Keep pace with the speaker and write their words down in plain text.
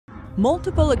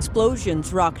Multiple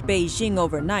explosions rocked Beijing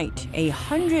overnight.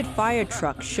 100 fire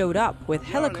trucks showed up with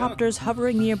helicopters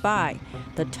hovering nearby.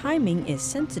 The timing is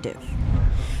sensitive.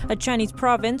 A Chinese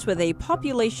province with a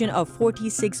population of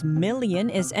 46 million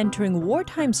is entering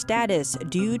wartime status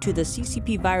due to the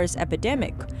CCP-virus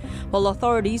epidemic, while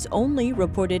authorities only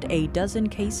reported a dozen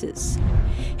cases.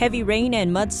 Heavy rain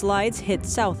and mudslides hit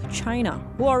South China.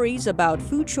 Worries about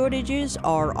food shortages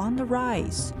are on the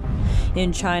rise.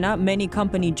 In China, many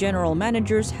company general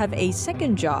managers have a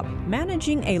second job,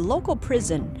 managing a local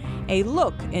prison. A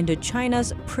look into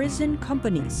China's prison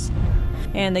companies.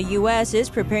 And the U.S. is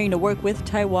preparing to work with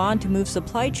Taiwan to move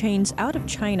supply chains out of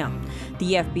China.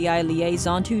 The FBI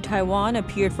liaison to Taiwan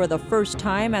appeared for the first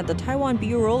time at the Taiwan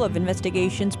Bureau of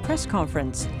Investigation's press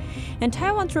conference. And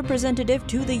Taiwan's representative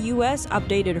to the U.S.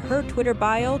 updated her Twitter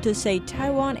bio to say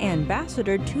Taiwan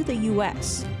ambassador to the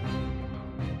U.S.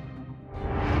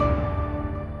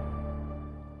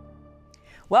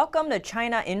 Welcome to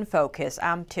China in Focus.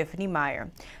 I'm Tiffany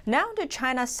Meyer. Now to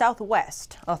China's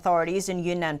southwest. Authorities in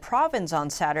Yunnan province on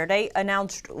Saturday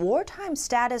announced wartime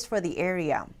status for the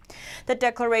area. The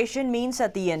declaration means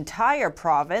that the entire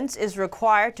province is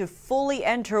required to fully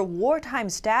enter wartime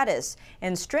status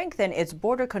and strengthen its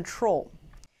border control.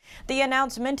 The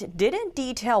announcement didn't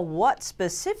detail what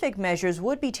specific measures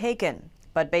would be taken.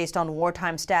 But based on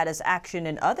wartime status action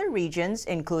in other regions,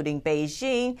 including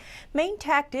Beijing, main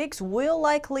tactics will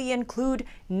likely include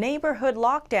neighborhood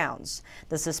lockdowns,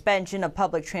 the suspension of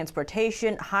public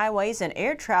transportation, highways and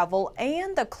air travel,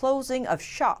 and the closing of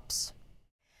shops.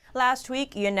 Last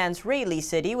week, Yunnan's Ruili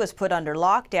city was put under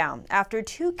lockdown after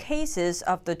 2 cases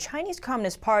of the Chinese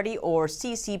Communist Party or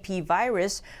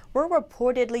CCP-virus were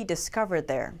reportedly discovered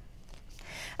there.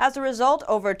 As a result,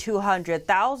 over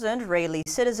 200,000 Ruili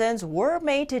citizens were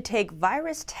made to take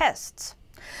virus tests.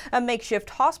 A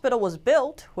makeshift hospital was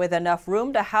built with enough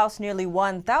room to house nearly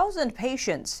 1,000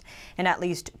 patients, and at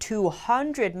least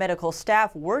 200 medical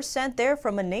staff were sent there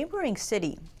from a neighboring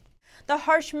city. The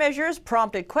harsh measures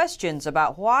prompted questions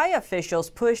about why officials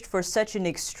pushed for such an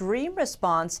extreme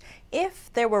response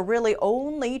if there were really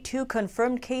only 2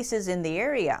 confirmed cases in the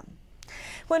area.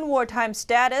 When wartime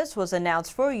status was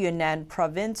announced for Yunnan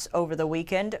province over the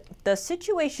weekend, the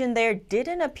situation there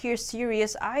didn't appear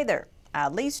serious either,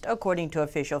 at least according to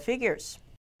official figures.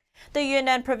 The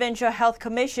Yunnan Provincial Health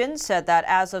Commission said that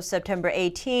as of September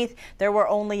 18th, there were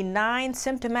only 9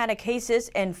 symptomatic cases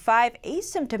and 5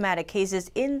 asymptomatic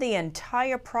cases in the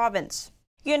entire province.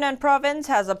 Yunnan province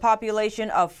has a population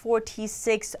of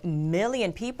 46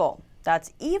 million people.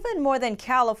 That's even more than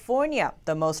California,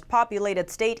 the most populated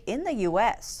state in the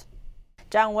U.S.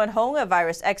 Zhang Wenhong, a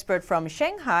virus expert from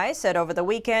Shanghai, said over the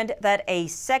weekend that a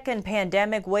second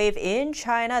pandemic wave in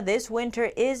China this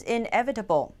winter is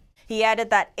inevitable. He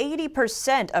added that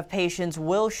 80% of patients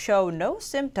will show no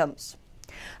symptoms.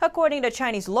 According to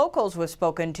Chinese locals we've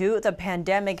spoken to, the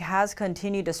pandemic has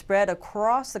continued to spread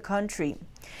across the country,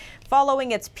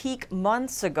 following its peak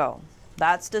months ago.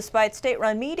 That's despite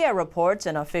state-run media reports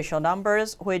and official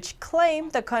numbers, which claim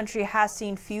the country has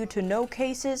seen few to no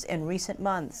cases in recent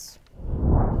months.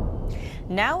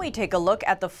 Now we take a look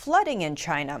at the flooding in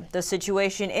China. The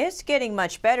situation is getting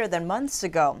much better than months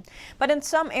ago, but in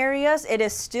some areas it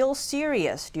is still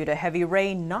serious due to heavy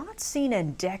rain not seen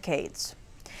in decades.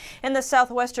 In the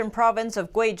southwestern province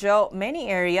of Guizhou, many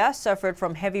areas suffered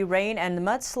from heavy rain and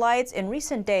mudslides in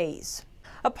recent days.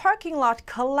 A parking lot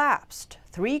collapsed.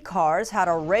 3 cars had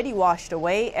already washed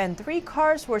away and 3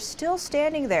 cars were still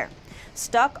standing there,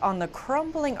 stuck on the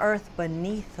crumbling earth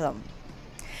beneath them.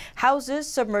 Houses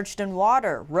submerged in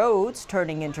water, roads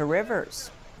turning into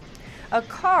rivers. A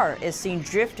car is seen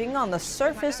drifting on the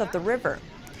surface of the river.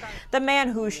 The man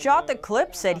who shot the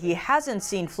clip said he hasn't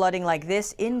seen flooding like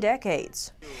this in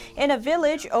decades. In a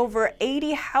village, over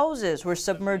 80 houses were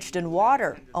submerged in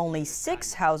water. Only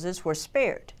 6 houses were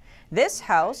spared. This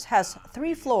house has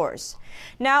 3 floors.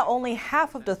 Now only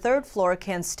half of the 3rd floor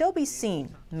can still be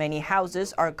seen. Many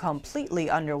houses are completely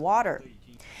underwater.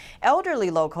 Elderly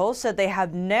locals said they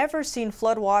have never seen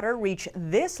floodwater reach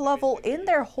this level in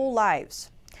their whole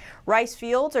lives. Rice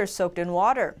fields are soaked in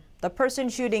water. The person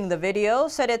shooting the video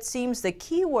said it seems the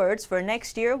key words for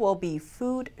next year will be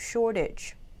food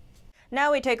shortage.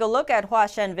 Now we take a look at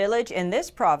Huashan village in this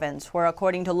province, where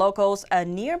according to locals, a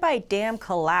nearby dam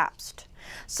collapsed.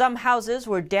 Some houses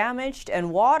were damaged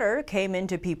and water came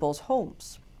into people's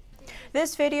homes.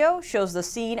 This video shows the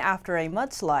scene after a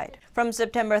mudslide. From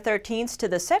September 13th to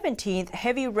the 17th,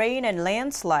 heavy rain and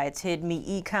landslides hit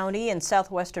Miyi County in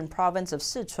southwestern province of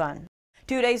Sichuan.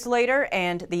 2 days later,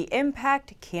 and the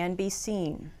impact can be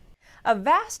seen. A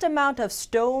vast amount of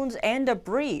stones and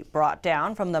debris brought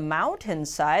down from the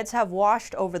mountainsides have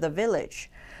washed over the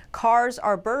village. Cars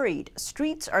are buried,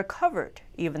 streets are covered,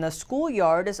 even the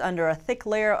schoolyard is under a thick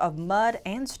layer of mud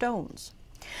and stones.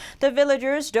 The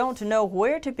villagers don't know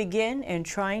where to begin in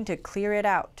trying to clear it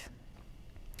out.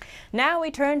 Now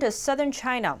we turn to southern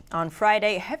China. On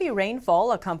Friday, heavy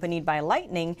rainfall accompanied by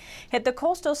lightning hit the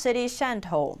coastal city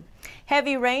Shantou.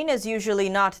 Heavy rain is usually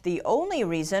not the only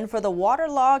reason for the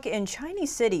waterlog in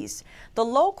Chinese cities. The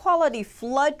low-quality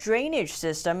flood drainage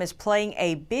system is playing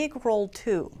a big role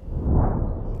too.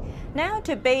 Now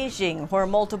to Beijing, where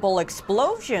multiple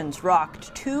explosions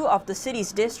rocked two of the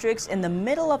city's districts in the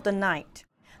middle of the night.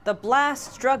 The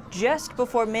blast struck just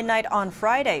before midnight on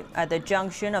Friday at the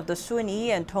junction of the Sunyi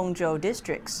and Tongzhou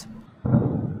districts.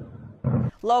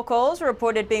 Locals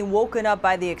reported being woken up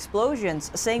by the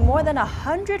explosions, saying more than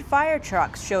 100 fire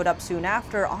trucks showed up soon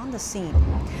after on the scene.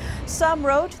 Some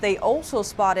wrote they also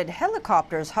spotted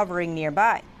helicopters hovering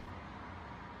nearby.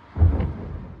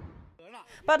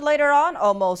 But later on,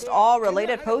 almost all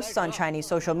related posts on Chinese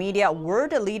social media were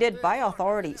deleted by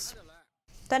authorities.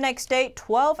 The next day,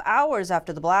 12 hours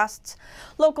after the blasts,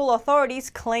 local authorities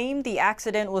claimed the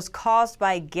accident was caused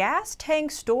by gas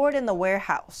tanks stored in the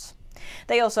warehouse.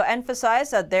 They also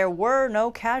emphasized that there were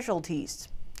no casualties.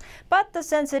 But the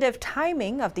sensitive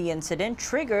timing of the incident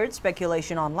triggered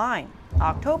speculation online.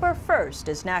 October 1st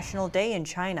is National Day in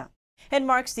China. It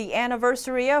marks the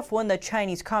anniversary of when the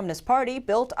Chinese Communist Party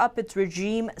built up its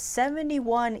regime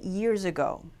 71 years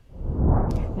ago.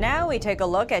 Now we take a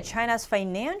look at China's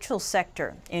financial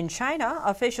sector. In China,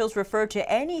 officials refer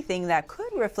to anything that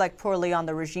could reflect poorly on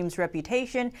the regime's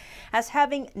reputation as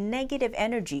having negative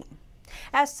energy.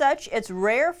 As such, it's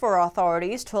rare for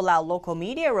authorities to allow local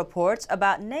media reports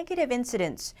about negative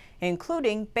incidents,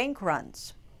 including bank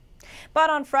runs.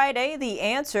 But on Friday, the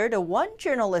answer to one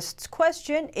journalist's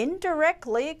question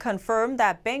indirectly confirmed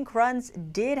that bank runs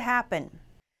did happen.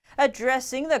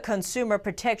 Addressing the Consumer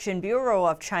Protection Bureau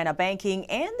of China Banking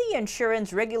and the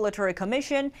Insurance Regulatory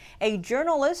Commission, a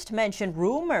journalist mentioned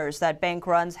rumors that bank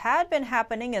runs had been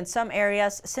happening in some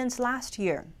areas since last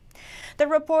year. The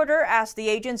reporter asked the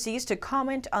agencies to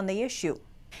comment on the issue.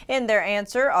 In their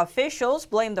answer, officials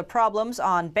blamed the problems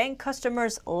on bank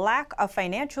customers' lack of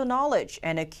financial knowledge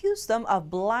and accused them of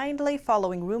blindly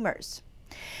following rumors.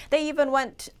 They even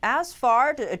went as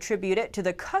far to attribute it to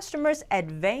the customers'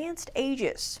 advanced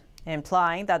ages,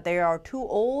 implying that they are too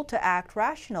old to act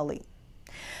rationally.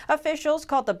 Officials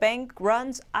called the bank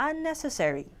runs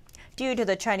unnecessary. Due to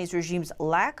the Chinese regime's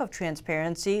lack of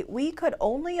transparency, we could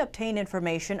only obtain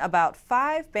information about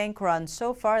 5 bank runs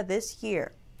so far this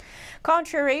year.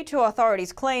 Contrary to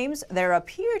authorities' claims, there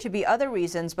appear to be other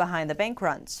reasons behind the bank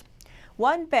runs.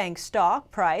 One bank's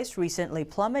stock price recently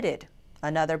plummeted.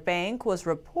 Another bank was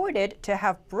reported to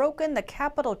have broken the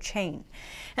capital chain,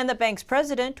 and the bank's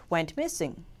president went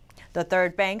missing. The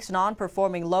third bank's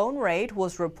non-performing loan rate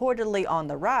was reportedly on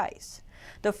the rise.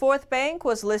 The fourth bank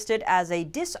was listed as a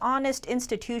dishonest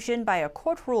institution by a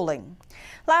court ruling.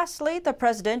 Lastly, the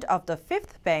president of the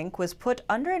fifth bank was put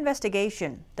under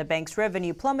investigation. The bank's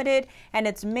revenue plummeted, and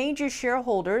its major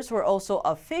shareholders were also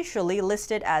officially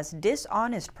listed as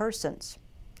dishonest persons.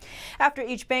 After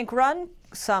each bank run,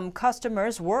 some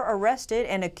customers were arrested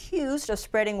and accused of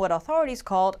spreading what authorities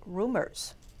called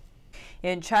rumors.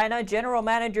 In China, general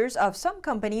managers of some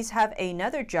companies have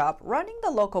another job running the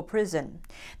local prison.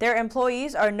 Their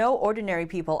employees are no ordinary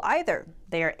people either.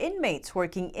 They are inmates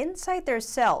working inside their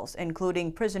cells,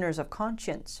 including prisoners of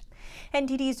conscience.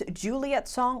 NTD's Juliet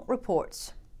Song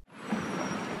reports.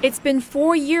 It's been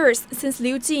 4 years since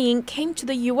Liu Jiying came to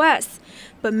the U.S.,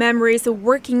 but memories of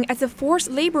working as a forced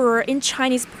laborer in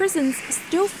Chinese prisons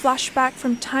still flash back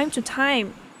from time to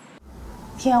time.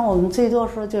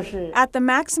 At the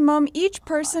maximum, each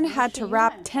person had to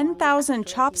wrap 10,000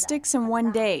 chopsticks in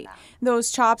one day.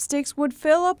 Those chopsticks would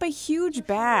fill up a huge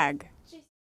bag.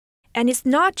 And it's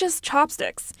not just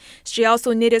chopsticks. She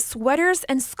also knitted sweaters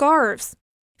and scarves.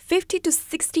 50 to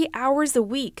 60 hours a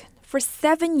week for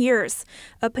 7 years,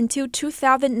 up until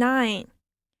 2009.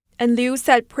 And Liu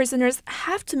said prisoners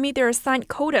have to meet their assigned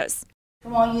quotas.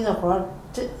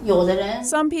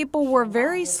 Some people were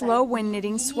very slow when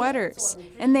knitting sweaters,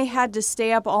 and they had to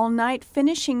stay up all night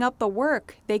finishing up the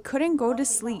work. They couldn't go to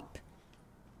sleep.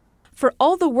 For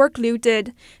all the work Liu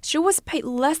did, she was paid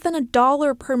less than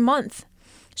 $1 per month.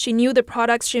 She knew the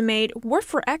products she made were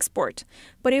for export,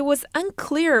 but it was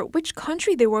unclear which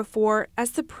country they were for,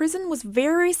 as the prison was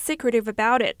very secretive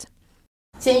about it.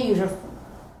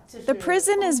 The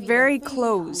prison is very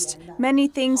closed. Many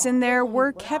things in there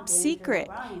were kept secret,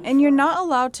 and you're not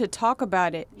allowed to talk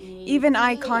about it. Even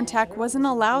eye contact wasn't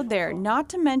allowed there, not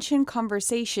to mention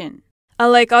conversation.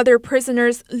 Unlike other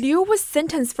prisoners, Liu was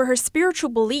sentenced for her spiritual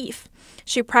belief.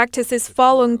 She practices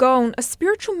Falun Gong, a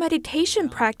spiritual meditation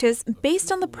practice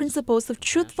based on the principles of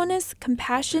truthfulness,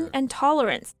 compassion, and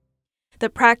tolerance. The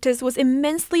practice was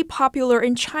immensely popular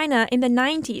in China in the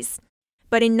 90s.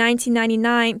 But in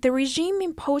 1999, the regime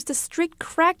imposed a strict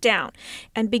crackdown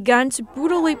and began to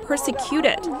brutally persecute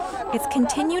it. It's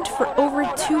continued for over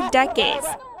 2 decades.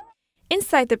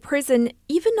 Inside the prison,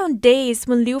 even on days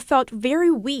when Liu felt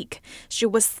very weak, she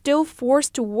was still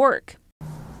forced to work.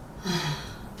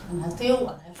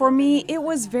 For me, it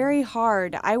was very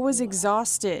hard. I was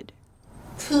exhausted.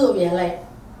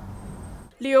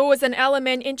 Liu was an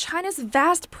element in China's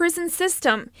vast prison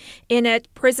system. In it,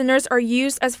 prisoners are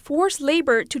used as forced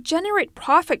labor to generate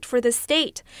profit for the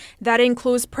state. That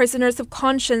includes prisoners of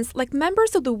conscience like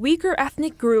members of the Uyghur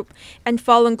ethnic group and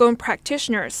Falun Gong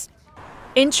practitioners.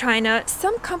 In China,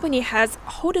 some company heads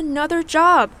hold another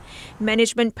job,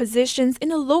 management positions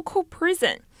in a local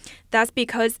prison. That's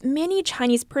because many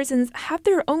Chinese prisons have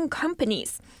their own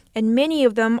companies, and many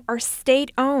of them are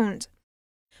state-owned.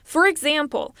 For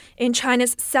example, in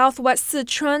China's southwest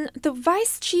Sichuan, the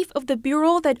vice chief of the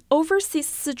bureau that oversees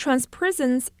Sichuan's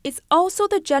prisons is also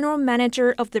the general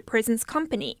manager of the prison's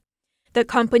company. The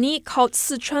company, called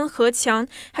Sichuan Heqiang,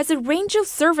 has a range of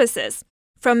services,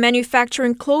 from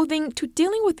manufacturing clothing to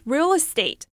dealing with real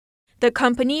estate. The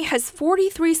company has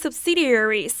 43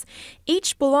 subsidiaries,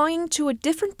 each belonging to a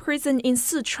different prison in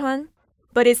Sichuan.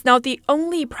 But it's not the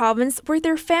only province where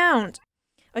they're found.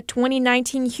 A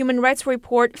 2019 human rights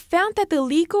report found that the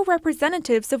legal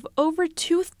representatives of over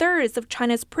 2/3 of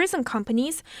China's prison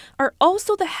companies are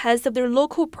also the heads of their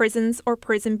local prisons or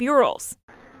prison bureaus.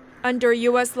 Under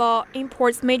U.S. law,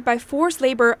 imports made by forced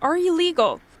labor are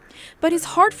illegal. But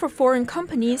it's hard for foreign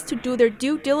companies to do their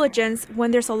due diligence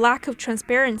when there's a lack of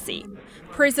transparency.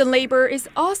 Prison labor is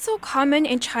also common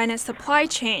in China's supply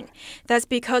chain. That's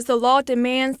because the law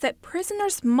demands that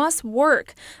prisoners must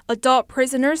work. Adult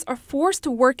prisoners are forced to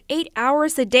work 8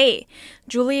 hours a day.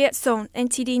 Juliet Song,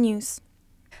 NTD News.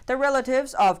 The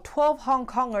relatives of 12 Hong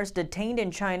Kongers detained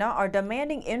in China are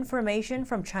demanding information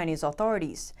from Chinese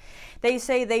authorities. They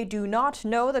say they do not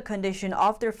know the condition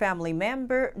of their family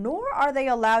member, nor are they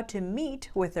allowed to meet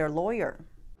with their lawyer.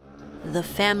 The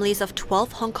families of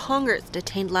 12 Hong Kongers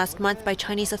detained last month by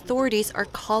Chinese authorities are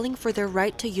calling for their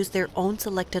right to use their own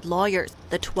selected lawyers.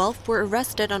 The 12 were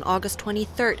arrested on August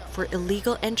 23rd for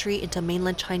illegal entry into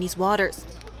mainland Chinese waters.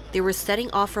 They were setting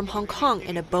off from Hong Kong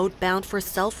in a boat bound for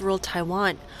self-ruled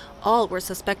Taiwan. All were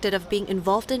suspected of being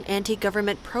involved in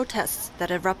anti-government protests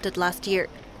that erupted last year.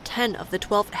 10 of the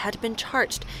 12 had been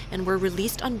charged and were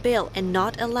released on bail and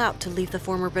not allowed to leave the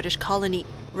former British colony.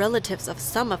 Relatives of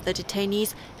some of the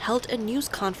detainees held a news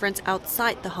conference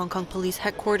outside the Hong Kong police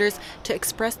headquarters to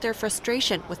express their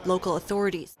frustration with local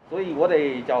authorities.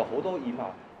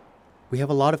 We have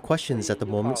a lot of questions at the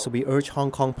moment, so we urge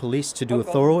Hong Kong police to do a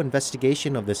thorough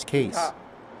investigation of this case.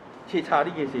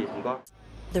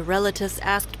 The relatives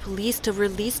asked police to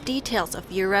release details of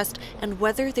the arrest and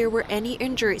whether there were any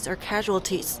injuries or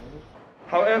casualties.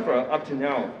 However, up to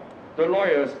now, the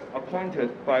lawyers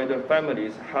appointed by the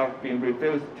families have been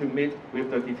refused to meet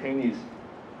with the detainees.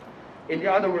 In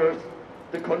other words,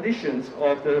 the conditions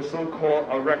of the so-called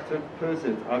arrested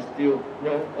persons are still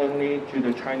known only to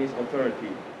the Chinese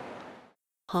authority.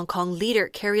 Hong Kong leader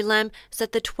Carrie Lam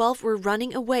said the 12 were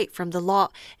running away from the law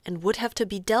and would have to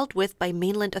be dealt with by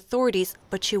mainland authorities,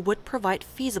 but she would provide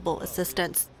feasible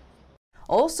assistance.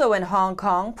 Also in Hong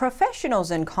Kong,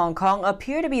 professionals in Hong Kong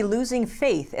appear to be losing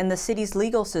faith in the city's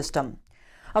legal system.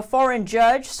 A foreign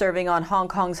judge serving on Hong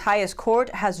Kong's highest court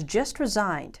has just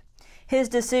resigned. His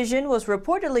decision was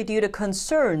reportedly due to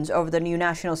concerns over the new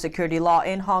national security law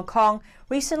in Hong Kong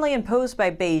recently imposed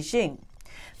by Beijing.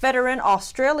 Veteran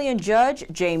Australian judge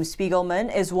James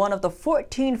Spiegelman is one of the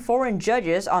 14 foreign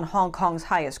judges on Hong Kong's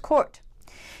highest court.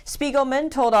 Spiegelman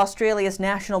told Australia's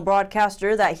national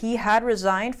broadcaster that he had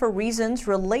resigned for reasons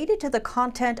related to the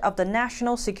content of the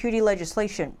national security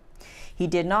legislation. He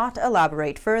did not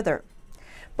elaborate further.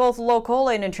 Both local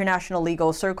and international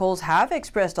legal circles have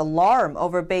expressed alarm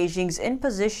over Beijing's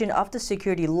imposition of the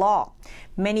security law,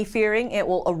 many fearing it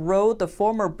will erode the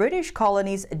former British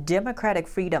colony's democratic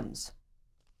freedoms.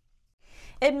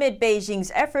 Amid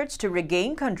Beijing's efforts to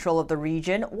regain control of the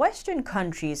region, Western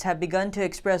countries have begun to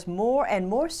express more and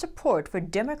more support for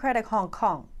democratic Hong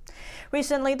Kong.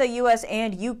 Recently, the US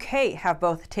and UK have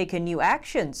both taken new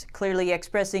actions, clearly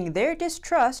expressing their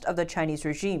distrust of the Chinese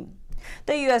regime.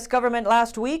 The U.S. government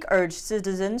last week urged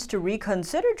citizens to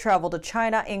reconsider travel to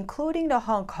China, including to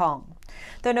Hong Kong.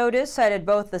 The notice cited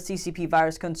both the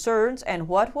CCP-virus concerns and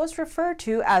what was referred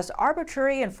to as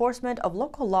arbitrary enforcement of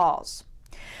local laws.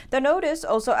 The notice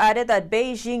also added that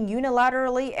Beijing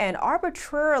unilaterally and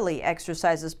arbitrarily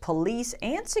exercises police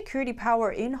and security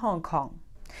power in Hong Kong.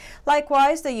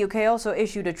 Likewise, the UK also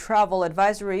issued a travel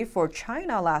advisory for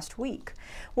China last week,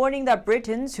 warning that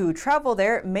Britons who travel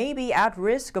there may be at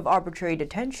risk of arbitrary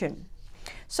detention.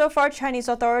 So far, Chinese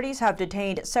authorities have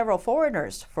detained several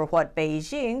foreigners for what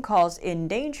Beijing calls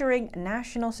endangering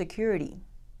national security.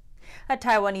 A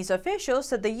Taiwanese official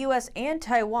said the U.S. and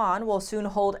Taiwan will soon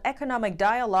hold economic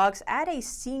dialogues at a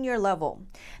senior level.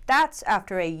 That's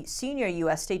after a senior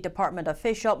U.S. State Department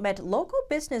official met local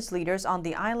business leaders on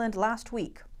the island last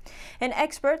week. An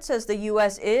expert says the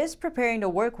U.S. is preparing to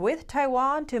work with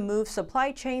Taiwan to move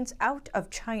supply chains out of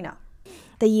China.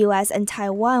 The U.S. and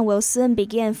Taiwan will soon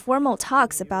begin formal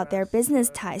talks about their business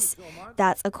ties.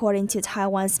 That's according to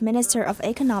Taiwan's Minister of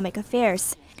Economic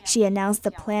Affairs. She announced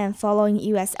the plan following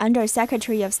U.S.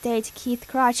 Undersecretary of State Keith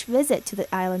Krach's visit to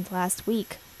the island last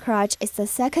week. Krach is the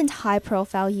second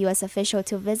high-profile U.S. official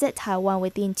to visit Taiwan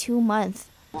within 2 months.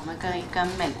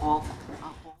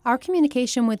 Our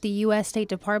communication with the U.S. State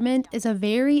Department is a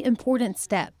very important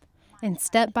step. And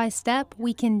step by step,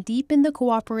 we can deepen the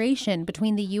cooperation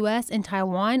between the U.S. and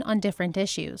Taiwan on different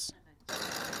issues.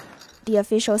 The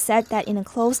official said that in a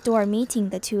closed-door meeting,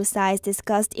 the two sides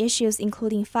discussed issues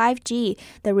including 5G,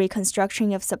 the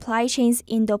reconstruction of supply chains,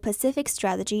 Indo-Pacific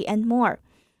strategy, and more.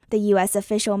 The U.S.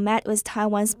 official met with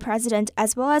Taiwan's president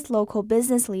as well as local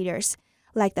business leaders,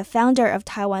 like the founder of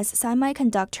Taiwan's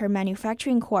Semiconductor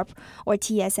Manufacturing Corp, or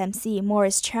TSMC,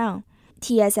 Morris Chang.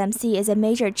 TSMC is a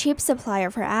major chip supplier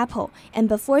for Apple, and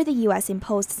before the U.S.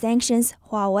 imposed sanctions,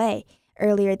 Huawei.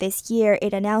 Earlier this year,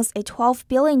 it announced a $12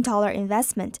 billion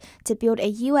investment to build a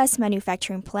U.S.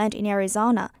 manufacturing plant in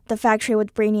Arizona. The factory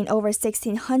would bring in over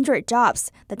 1,600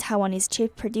 jobs. The Taiwanese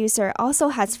chip producer also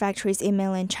has factories in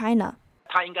mainland China.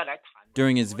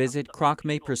 During his visit, Krach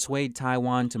may persuade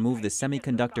Taiwan to move the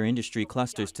semiconductor industry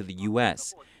clusters to the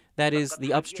U.S. That is,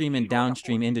 the upstream and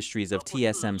downstream industries of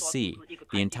TSMC,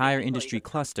 the entire industry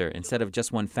cluster instead of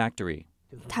just one factory.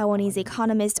 Taiwanese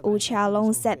economist Wu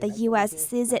Chia-long said the U.S.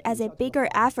 sees it as a bigger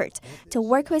effort to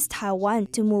work with Taiwan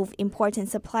to move important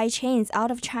supply chains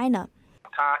out of China.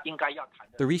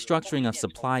 The restructuring of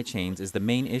supply chains is the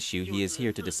main issue he is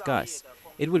here to discuss.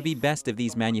 It would be best if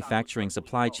these manufacturing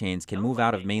supply chains can move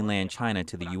out of mainland China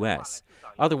to the U.S.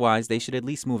 Otherwise, they should at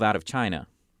least move out of China.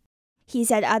 He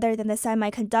said other than the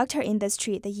semiconductor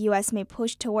industry, the U.S. may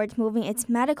push toward moving its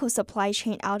medical supply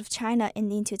chain out of China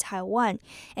and into Taiwan,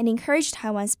 and encourage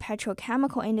Taiwan's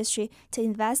petrochemical industry to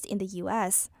invest in the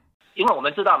U.S.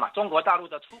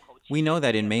 We know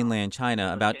that in mainland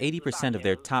China, about 80% of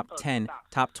their top 10,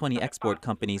 top 20 export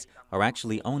companies are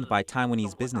actually owned by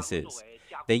Taiwanese businesses.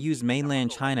 They use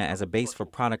mainland China as a base for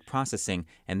product processing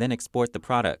and then export the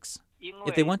products.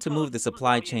 If they want to move the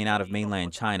supply chain out of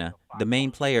mainland China, the main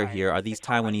player here are these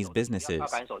Taiwanese businesses.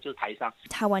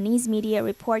 Taiwanese media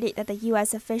reported that the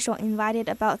U.S. official invited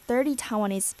about 30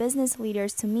 Taiwanese business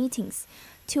leaders to meetings.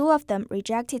 2 of them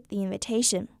rejected the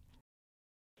invitation.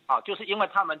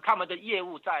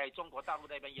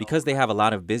 Because they have a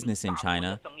lot of business in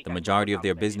China, the majority of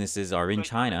their businesses are in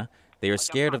China, they are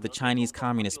scared of the Chinese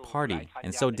Communist Party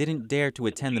and so didn't dare to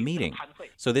attend the meeting.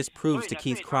 So this proves to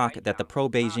Keith Krach that the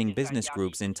pro-Beijing business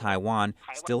groups in Taiwan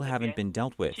still haven't been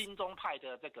dealt with.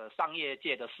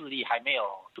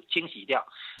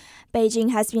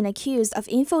 Beijing has been accused of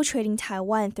infiltrating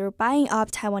Taiwan through buying up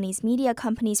Taiwanese media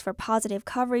companies for positive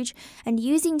coverage and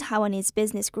using Taiwanese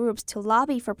business groups to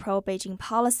lobby for pro-Beijing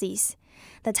policies.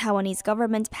 The Taiwanese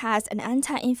government passed an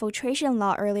anti-infiltration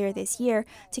law earlier this year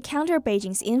to counter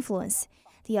Beijing's influence.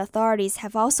 The authorities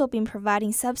have also been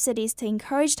providing subsidies to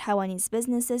encourage Taiwanese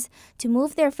businesses to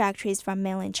move their factories from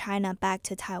mainland China back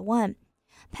to Taiwan.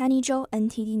 Penny Zhou,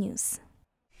 NTD News.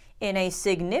 In a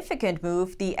significant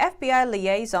move, the FBI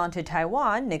liaison to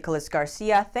Taiwan, Nicholas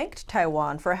Garcia, thanked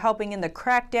Taiwan for helping in the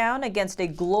crackdown against a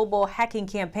global hacking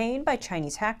campaign by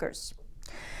Chinese hackers.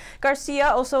 Garcia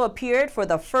also appeared for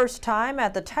the first time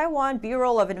at the Taiwan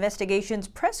Bureau of Investigation's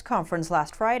press conference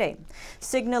last Friday,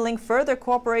 signaling further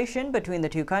cooperation between the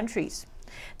two countries.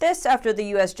 This after the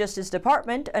U.S. Justice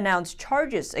Department announced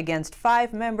charges against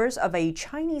 5 members of a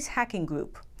Chinese hacking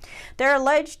group. They're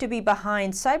alleged to be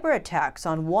behind cyber attacks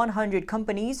on 100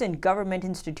 companies and government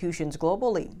institutions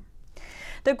globally.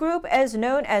 The group is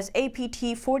known as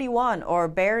APT-41 or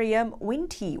Barium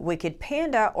Winti, Wicked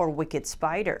Panda, or Wicked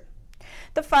Spider.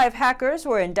 The 5 hackers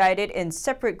were indicted in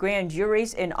separate grand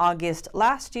juries in August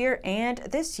last year and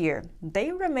this year.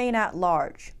 They remain at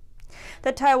large.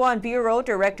 The Taiwan Bureau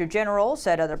Director General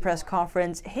said at a press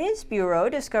conference his bureau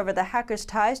discovered the hackers'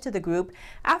 ties to the group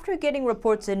after getting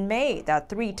reports in May that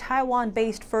 3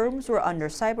 Taiwan-based firms were under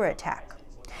cyber attack.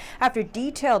 After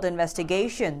detailed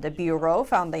investigation, the bureau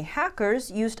found the hackers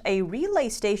used a relay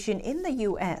station in the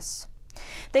U.S.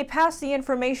 They passed the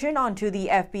information on to the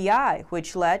FBI,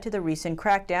 which led to the recent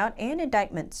crackdown and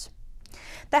indictments.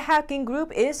 The hacking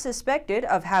group is suspected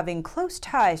of having close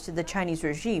ties to the Chinese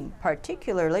regime,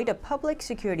 particularly to public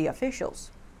security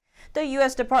officials. The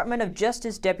U.S. Department of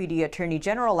Justice Deputy Attorney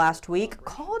General last week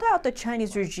called out the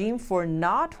Chinese regime for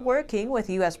not working with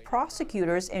U.S.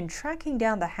 prosecutors in tracking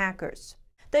down the hackers.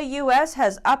 The U.S.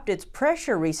 has upped its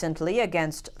pressure recently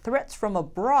against threats from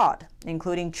abroad,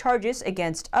 including charges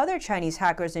against other Chinese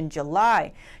hackers in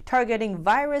July, targeting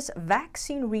virus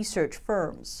vaccine research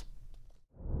firms.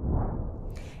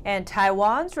 And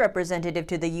Taiwan's representative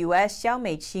to the U.S., Xiao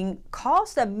Meiqing,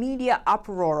 caused a media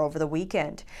uproar over the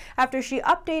weekend after she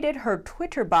updated her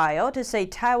Twitter bio to say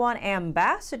Taiwan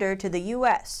ambassador to the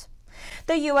U.S.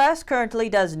 The U.S. currently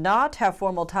does not have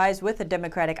formal ties with the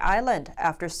democratic island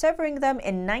after severing them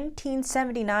in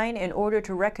 1979 in order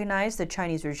to recognize the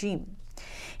Chinese regime.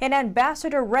 An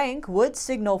ambassador rank would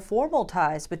signal formal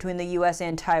ties between the U.S.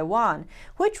 and Taiwan,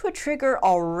 which would trigger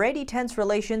already tense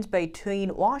relations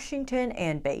between Washington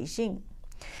and Beijing.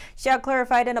 Xiao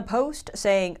clarified in a post,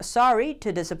 saying, "Sorry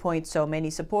to disappoint so many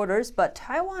supporters, but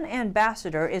Taiwan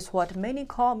ambassador is what many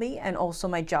call me and also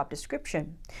my job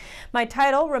description. My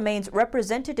title remains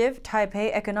Representative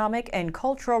Taipei Economic and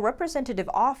Cultural Representative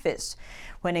Office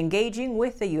when engaging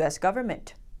with the U.S.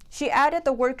 government." She added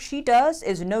the work she does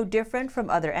is no different from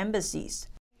other embassies.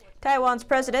 Taiwan's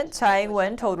President Tsai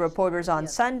Ing-wen told reporters on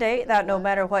Sunday that no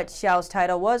matter what Xiao's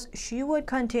title was, she would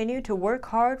continue to work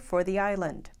hard for the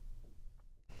island.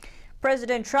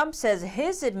 President Trump says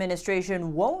his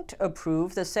administration won't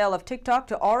approve the sale of TikTok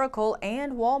to Oracle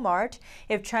and Walmart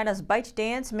if China's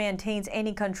ByteDance maintains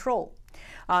any control.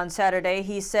 On Saturday,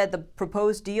 he said the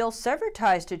proposed deal severed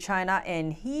ties to China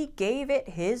and he gave it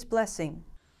his blessing.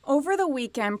 Over the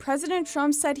weekend, President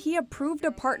Trump said he approved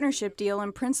a partnership deal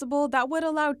in principle that would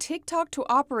allow TikTok to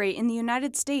operate in the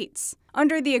United States.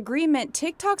 Under the agreement,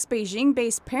 TikTok's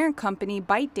Beijing-based parent company,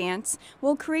 ByteDance,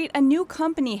 will create a new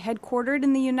company headquartered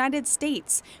in the United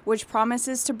States, which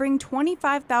promises to bring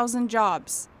 25,000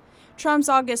 jobs. Trump's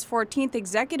August 14th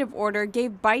executive order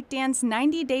gave ByteDance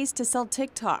 90 days to sell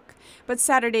TikTok, but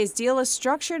Saturday's deal is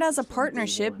structured as a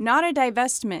partnership, not a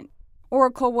divestment.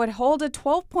 Oracle would hold a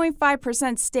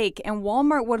 12.5% stake and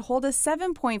Walmart would hold a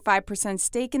 7.5%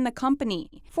 stake in the company.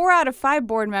 4 out of 5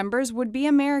 board members would be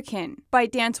American.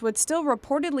 ByteDance would still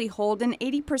reportedly hold an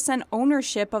 80%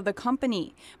 ownership of the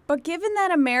company. But given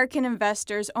that American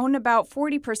investors own about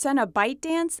 40% of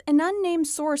ByteDance, an unnamed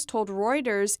source told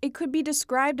Reuters it could be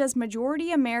described as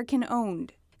majority American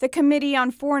owned. The Committee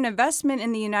on Foreign Investment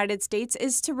in the United States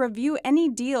is to review any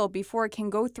deal before it can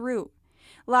go through.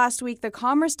 Last week, the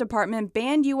Commerce Department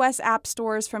banned U.S. app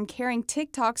stores from carrying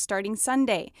TikTok starting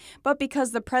Sunday. But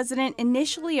because the president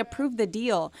initially approved the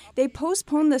deal, they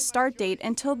postponed the start date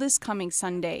until this coming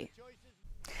Sunday.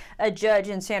 A judge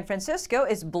in San Francisco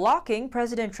is blocking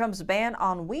President Trump's ban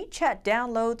on WeChat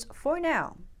downloads for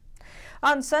now.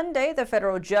 On Sunday, the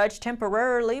federal judge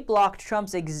temporarily blocked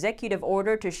Trump's executive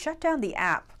order to shut down the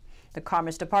app. The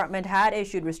Commerce Department had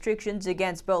issued restrictions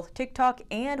against both TikTok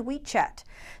and WeChat,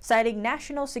 citing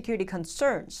national security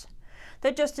concerns.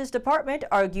 The Justice Department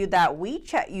argued that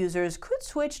WeChat users could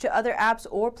switch to other apps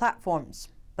or platforms,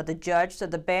 but the judge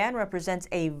said the ban represents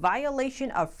a violation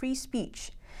of free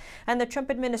speech, and the Trump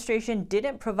administration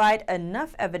didn't provide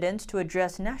enough evidence to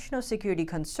address national security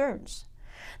concerns.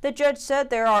 The judge said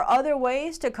there are other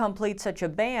ways to complete such a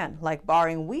ban, like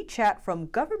barring WeChat from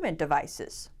government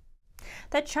devices.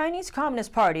 The Chinese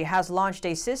Communist Party has launched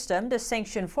a system to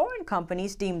sanction foreign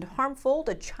companies deemed harmful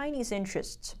to Chinese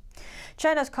interests.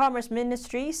 China's Commerce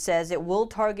Ministry says it will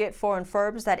target foreign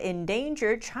firms that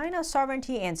endanger China's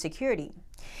sovereignty and security.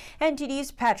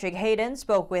 NTD's Patrick Hayden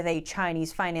spoke with a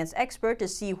Chinese finance expert to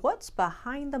see what's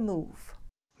behind the move.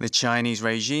 The Chinese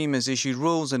regime has issued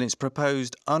rules on its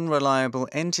proposed unreliable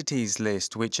entities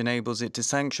list, which enables it to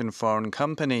sanction foreign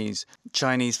companies.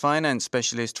 Chinese finance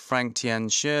specialist Frank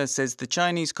Tianxue says the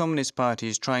Chinese Communist Party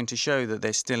is trying to show that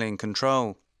they're still in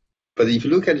control. But if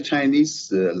you look at the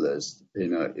Chinese list,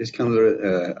 it's kind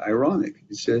of ironic.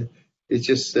 It's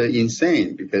just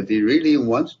insane because they really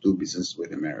want to do business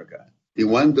with America. They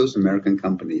want those American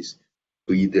companies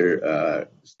to either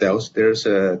sell their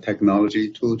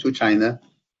technology to China,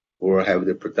 or have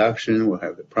the production or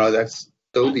have the products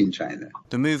sold in China.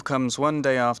 The move comes one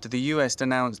day after the US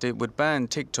announced it would ban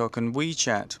TikTok and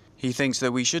WeChat. He thinks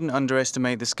that we shouldn't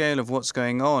underestimate the scale of what's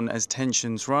going on as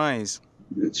tensions rise.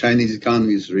 The Chinese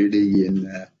economy is really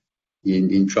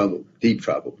in trouble,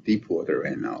 deep water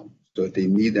right now. So they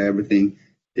need everything.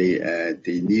 They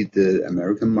need the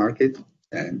American market,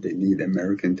 and they need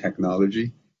American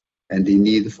technology, and they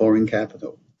need foreign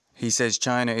capital. He says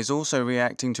China is also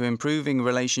reacting to improving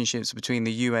relationships between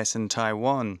the US and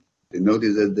Taiwan. They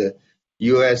notice that the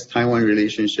U.S.-Taiwan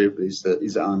relationship is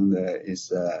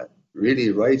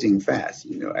really rising fast,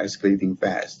 escalating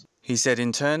fast. He said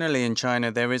internally in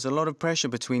China there is a lot of pressure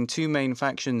between two main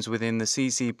factions within the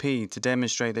CCP to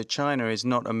demonstrate that China is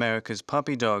not America's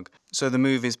puppy dog. So the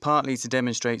move is partly to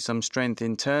demonstrate some strength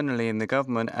internally in the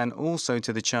government and also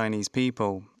to the Chinese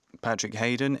people. Patrick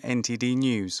Hayden, NTD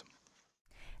News.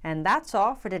 And that's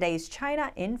all for today's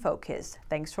China in Focus.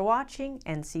 Thanks for watching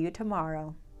and see you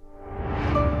tomorrow.